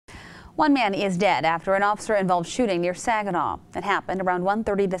One man is dead after an officer-involved shooting near Saginaw. It happened around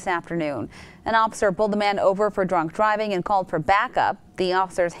 1:30 this afternoon. An officer pulled the man over for drunk driving and called for backup. The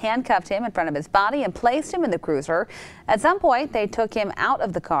officers handcuffed him in front of his body and placed him in the cruiser. At some point, they took him out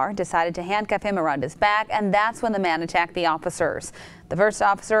of the car, decided to handcuff him around his back, and that's when the man attacked the officers. The first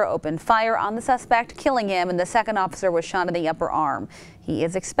officer opened fire on the suspect, killing him, and the second officer was shot in the upper arm. He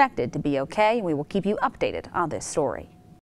is expected to be okay. We will keep you updated on this story.